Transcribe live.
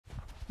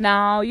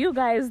Now, you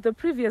guys, the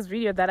previous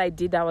video that I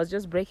did, I was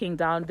just breaking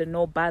down the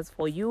no buzz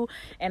for you,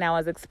 and I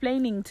was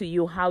explaining to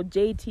you how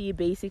JT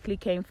basically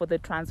came for the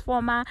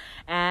transformer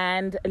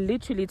and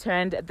literally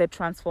turned the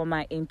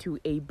transformer into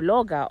a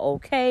blogger.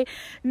 Okay,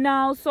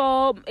 now,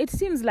 so it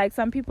seems like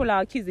some people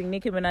are accusing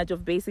Nicki Minaj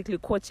of basically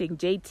coaching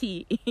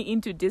JT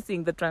into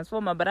dissing the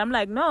transformer, but I'm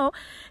like, no,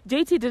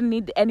 JT didn't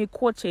need any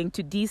coaching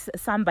to diss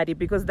somebody,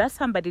 because that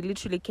somebody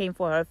literally came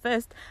for her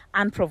first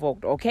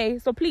unprovoked. Okay,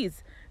 so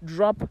please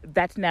drop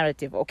that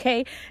narrative.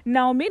 Okay,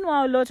 now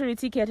meanwhile, Lottery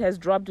Ticket has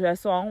dropped her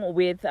song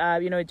with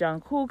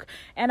Jungkook,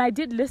 and I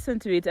did listen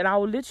to it, and I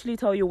will literally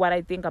tell you what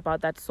I think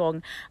about that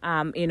song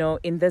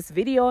in this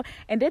video.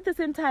 And at the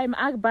same time,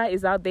 Akbar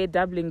is out there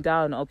doubling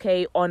down,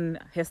 okay, on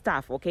her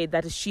stuff, okay,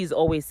 that she's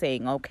always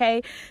saying.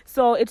 Okay,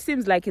 so it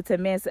seems like it's a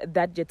mess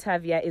that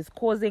Jetavia is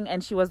causing,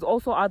 and she was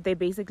also out there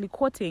basically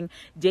quoting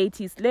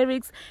JT's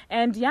lyrics,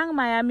 and Young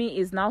Miami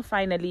is now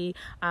finally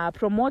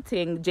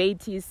promoting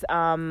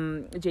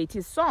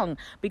JT's song,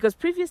 because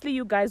previously,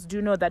 you guys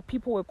do know that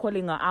people were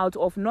calling her out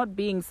of not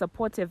being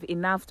supportive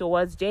enough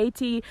towards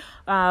JT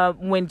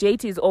when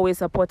JT is always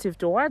supportive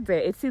towards her.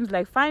 It seems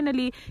like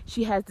finally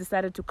she has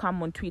decided to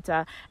come on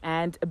Twitter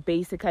and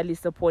basically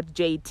support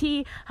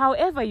JT.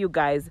 However, you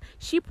guys,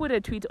 she put a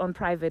tweet on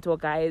private, or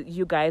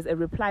a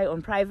reply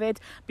on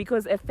private,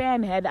 because a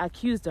fan had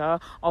accused her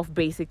of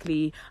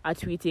basically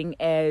tweeting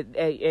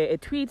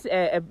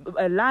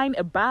a line,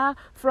 a bar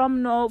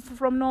from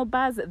no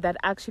buzz that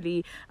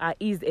actually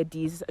is a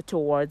diss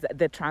towards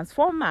the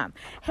transformer.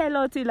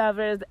 Hello, tea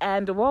lovers,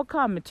 and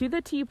welcome to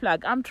the tea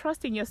plug. I'm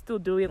trusting you're still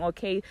doing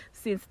okay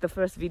since the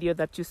first video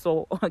that you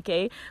saw,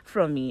 okay,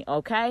 from me.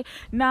 Okay,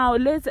 now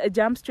let's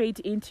jump straight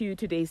into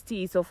today's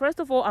tea. So first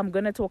of all, I'm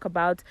gonna talk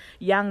about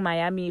Young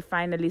Miami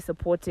finally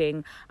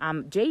supporting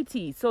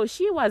JT. So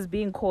she was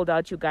being called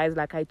out, you guys,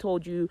 like I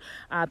told you.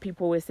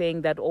 People were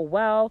saying that, oh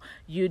well,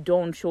 you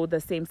don't show the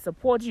same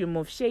support, you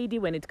move shady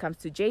when it comes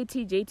to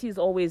JT. JT is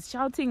always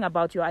shouting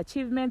about your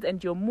achievements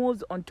and your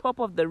moves on top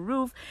of the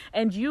roof,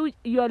 and you're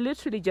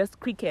literally just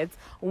crickets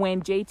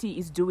when JT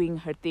is doing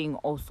her thing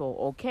also.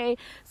 Okay,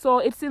 so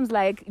it seems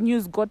like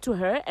news got to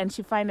her, and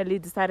she finally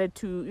decided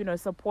to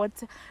support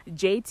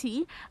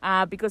JT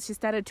because she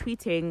started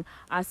tweeting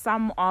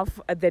some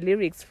of the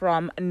lyrics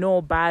from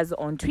No Buzz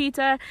on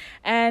Twitter.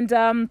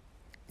 And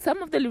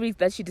some of the lyrics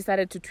that she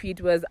decided to tweet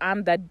was,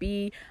 I'm that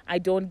B, I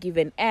don't give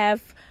an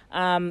F,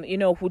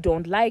 who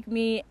don't like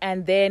me.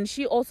 And then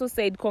she also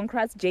said,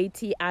 congrats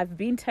JT, I've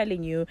been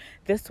telling you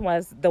this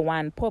was the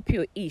one, pop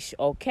your ish,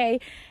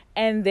 okay?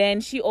 And then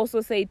she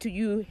also said to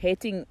you,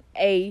 hating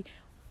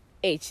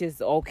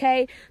H's,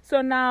 okay?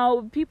 So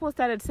now people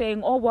started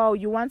saying, oh well,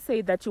 you once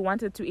said that you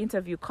wanted to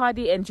interview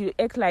Cardi, and you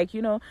act like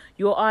you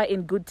are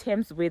in good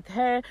terms with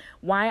her.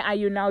 Why are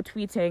you now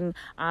tweeting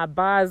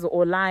bars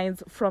or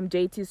lines from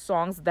JT's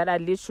songs that are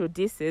literal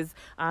disses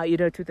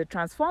to the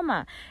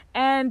transformer?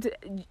 And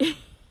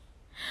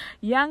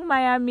Young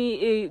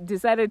Miami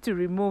decided to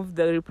remove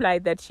the reply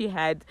that she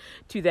had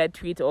to that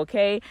tweet,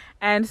 okay?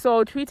 And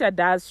so Twitter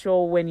does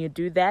show when you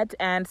do that.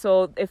 And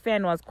so a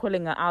fan was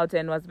calling her out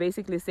and was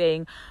basically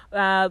saying,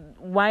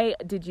 why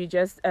did you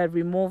just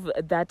remove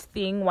that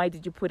thing? Why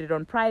did you put it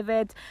on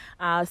private?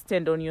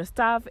 Stand on your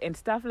stuff and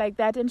stuff like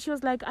that. And she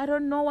was like, I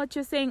don't know what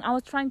you're saying. I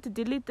was trying to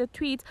delete the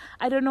tweet.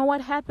 I don't know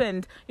what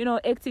happened.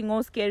 Acting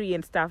all scary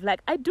and stuff.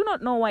 Like, I do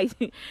not know why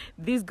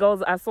these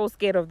girls are so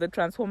scared of the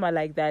transformer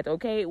like that,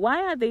 okay?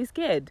 Why are they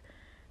scared?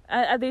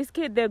 Are they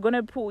scared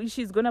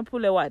she's gonna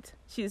pull a what?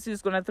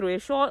 She's gonna throw a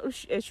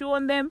shoe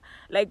on them?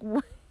 Like,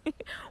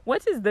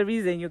 what is the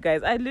reason, you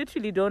guys? I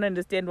literally don't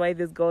understand why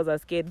these girls are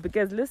scared.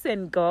 Because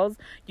listen, girls,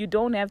 you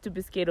don't have to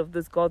be scared of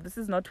this girl. This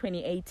is not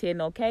 2018,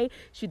 okay?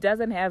 She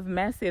doesn't have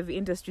massive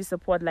industry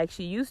support like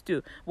she used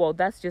to. Well,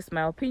 that's just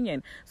my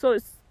opinion. So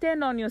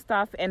stand on your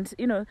stuff and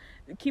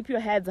keep your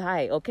heads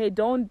high, okay?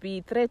 Don't be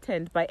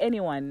threatened by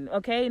anyone,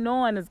 okay? No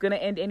one is gonna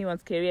end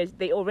anyone's career.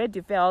 They already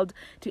failed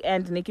to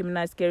end Nicki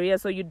Minaj's career,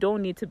 so you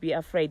don't need to be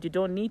afraid. You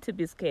don't need to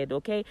be scared,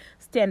 okay?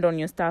 Stand on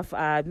your stuff,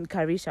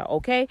 Caresha,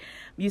 okay?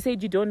 You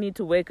said you don't need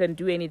to work and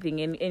do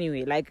anything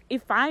anyway. Like,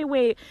 if I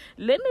were,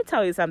 let me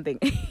tell you something,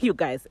 you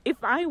guys,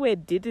 if I were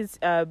Diddy's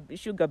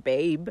sugar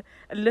babe,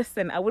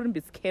 listen, I wouldn't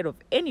be scared of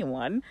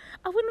anyone.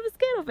 I wouldn't be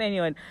scared of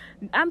anyone.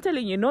 I'm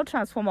telling you, no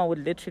transformer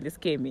would literally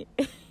scare me.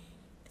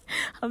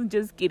 I'm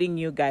just kidding,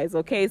 you guys.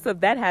 Okay, so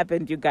that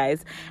happened, you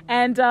guys.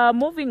 And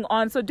moving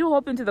on, so do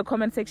hop into the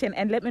comment section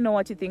and let me know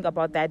what you think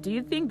about that. Do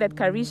you think that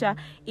Caresha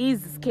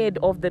is scared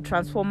of the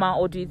transformer,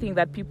 or do you think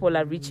that people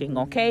are reaching?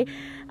 Okay,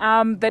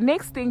 the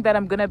next thing that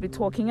I'm gonna be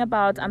talking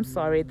about, I'm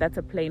sorry, that's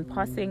a plane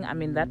passing.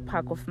 I'm in that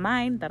park of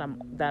mine that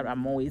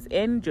I'm always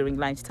in during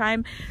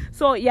lunchtime.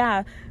 So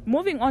yeah,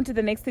 moving on to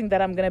the next thing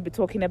that I'm gonna be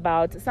talking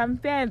about. Some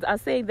fans are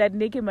saying that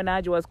Nicki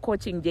Minaj was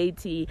coaching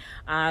JT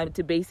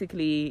to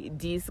basically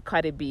diss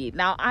Cardi B.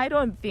 Now, Now, I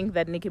don't think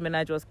that Nicki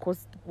Minaj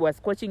was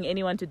coaching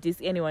anyone to diss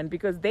anyone,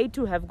 because they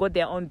too have got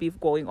their own beef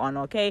going on,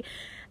 okay?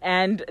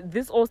 And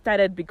this all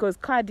started because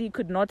Cardi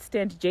could not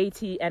stand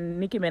JT and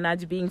Nicki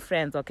Minaj being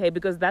friends, okay?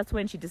 Because that's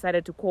when she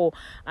decided to call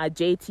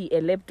JT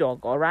a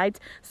lapdog, all right?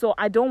 So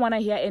I don't want to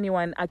hear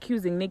anyone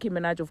accusing Nicki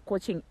Minaj of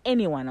coaching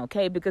anyone,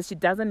 okay? Because she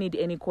doesn't need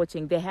any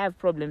coaching. They have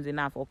problems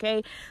enough,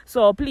 okay?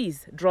 So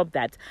please drop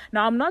that.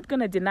 Now, I'm not going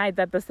to deny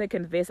that the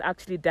second verse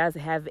actually does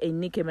have a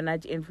Nicki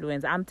Minaj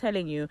influence. I'm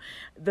telling you,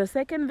 the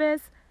second verse,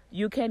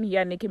 you can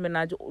hear Nicki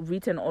Minaj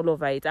written all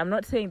over it. I'm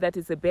not saying that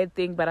it's a bad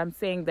thing, but I'm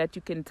saying that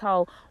you can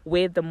tell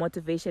where the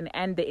motivation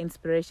and the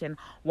inspiration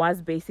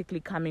was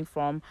basically coming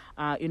from,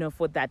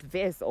 for that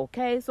verse,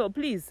 okay? So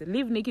please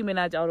leave Nicki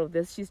Minaj out of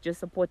this. She's just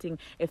supporting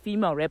a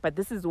female rapper.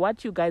 This is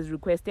what you guys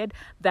requested,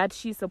 that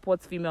she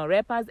supports female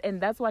rappers, and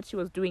that's what she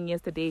was doing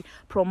yesterday,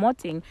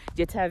 promoting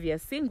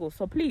Jetavia's single.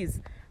 So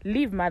please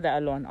leave mother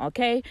alone,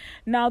 okay?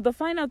 Now, the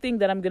final thing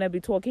that I'm going to be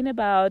talking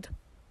about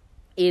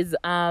is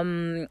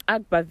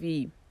Akbar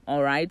V.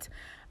 All right.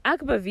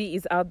 Akbar V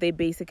is out there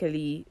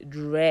basically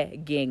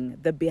dragging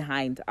the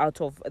behind out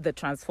of the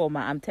Transformer.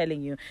 I'm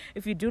telling you,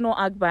 if you do know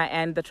Akbar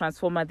and the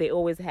Transformer, they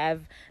always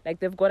have, like,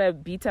 they've got a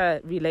beta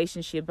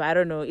relationship. I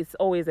don't know. It's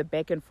always a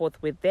back and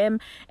forth with them.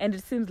 And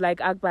it seems like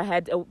Akbar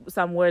had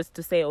some words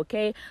to say,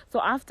 okay?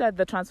 So after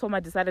the Transformer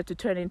decided to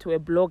turn into a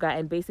blogger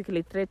and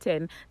basically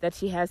threaten that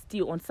she has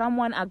tea on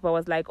someone, Akbar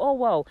was like, oh,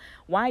 wow,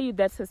 why are you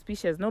that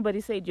suspicious?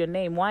 Nobody said your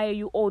name. Why are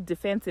you all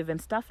defensive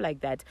and stuff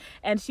like that?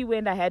 And she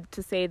went ahead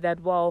to say that,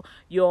 well,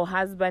 your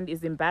husband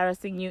is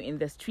embarrassing you in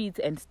the streets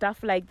and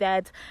stuff like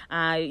that.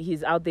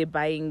 He's out there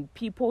buying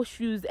people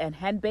shoes and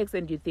handbags,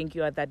 and you think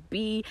you are that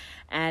B.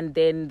 And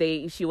then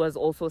she was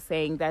also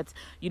saying that,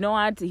 you know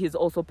what, he's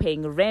also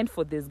paying rent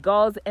for these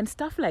girls and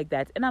stuff like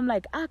that. And I'm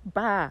like,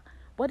 Akbar,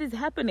 what is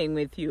happening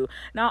with you?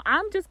 Now,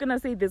 I'm just going to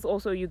say this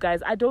also, you guys.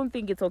 I don't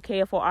think it's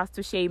okay for us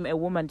to shame a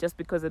woman just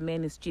because a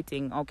man is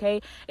cheating, okay?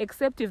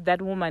 Except if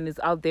that woman is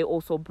out there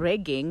also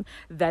bragging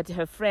that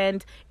her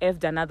friend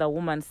effed another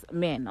woman's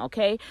man,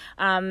 okay?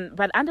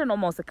 But under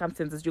normal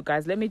circumstances, you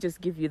guys, let me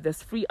just give you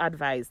this free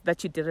advice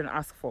that you didn't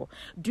ask for.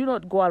 Do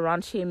not go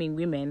around shaming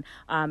women,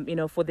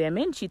 for their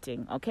men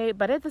cheating, okay?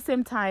 But at the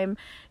same time,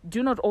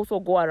 do not also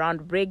go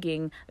around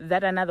bragging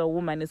that another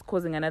woman is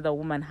causing another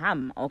woman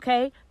harm,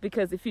 okay?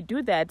 Because if you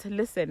do that,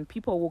 listen,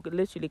 people will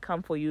literally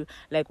come for you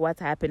like what's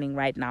happening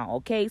right now,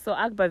 okay? So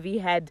Akbar V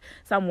had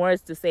some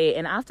words to say,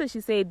 and after she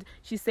said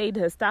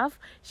her stuff,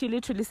 she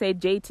literally said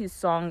JT's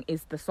song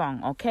is the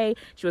song, okay?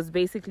 She was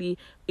basically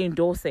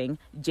endorsing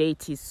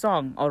JT's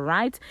song, all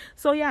right?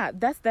 So yeah,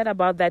 that's that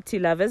about that, tea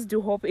lovers.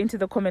 Do hop into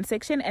the comment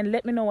section and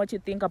let me know what you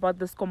think about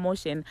this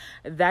commotion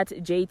that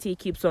JT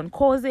keeps on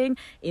causing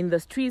in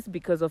the streets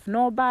because of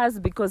no bars.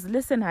 Because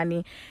listen,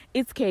 honey,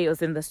 it's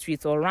chaos in the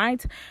streets, all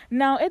right?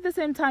 Now, at the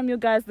same time, you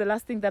guys, the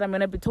last thing that I'm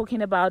going to be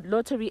talking about,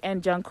 Latto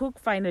and Jungkook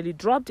finally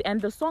dropped,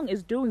 and the song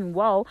is doing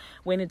well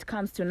when it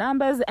comes to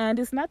numbers, and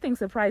it's nothing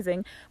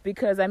surprising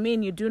because, I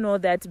mean, you do know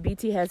that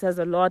BTS has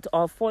a lot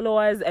of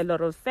followers, a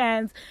lot of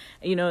fans.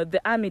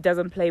 The army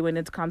doesn't play when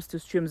it comes to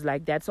streams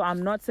like that, so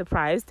I'm not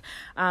surprised.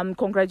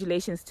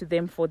 Congratulations to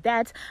them for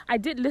that. I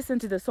did listen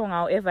to the song,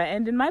 however,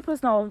 and in my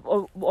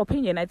personal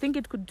opinion, I think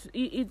it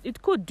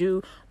could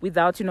do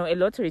without, a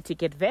lottery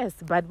ticket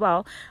vest. But,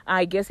 well,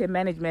 I guess her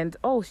management,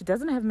 she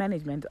doesn't have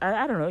management.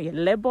 I don't know. Your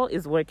label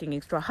is working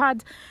extra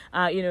hard,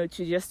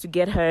 to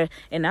get her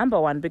a number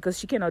one, because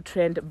she cannot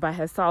trend by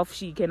herself.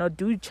 She cannot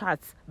do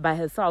charts by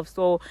herself.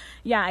 So,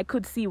 yeah, I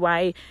could see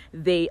why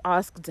they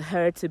asked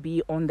her to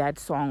be on that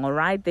song, all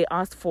right? They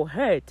asked for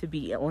her to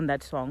be on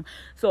that song.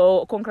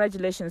 So,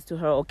 congratulations to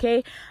her,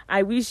 okay?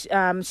 I wish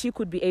she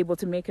could be able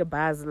to make a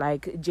buzz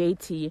like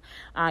JT,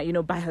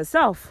 by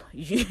herself.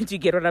 You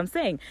get what I'm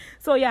saying?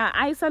 So, yeah,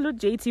 I salute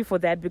JT for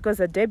that, because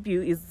her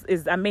debut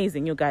is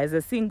amazing, you guys.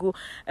 A single,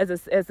 as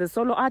a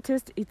solo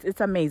artist,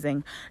 it's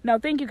amazing. Now,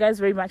 thank you guys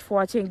very much for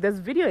watching. This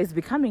video is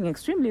becoming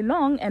extremely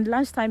long and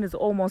lunchtime is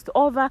almost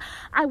over.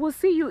 I will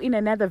see you in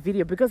another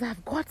video because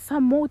I've got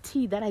some more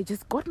tea that I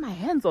just got my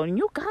hands on.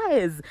 You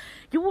guys,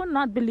 you will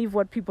not believe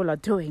what people are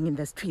doing in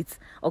the streets,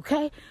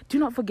 okay? Do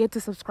not forget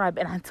to subscribe,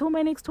 and until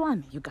my next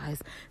one, you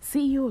guys,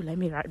 see you. Let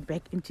me run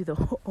back into the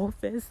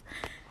office.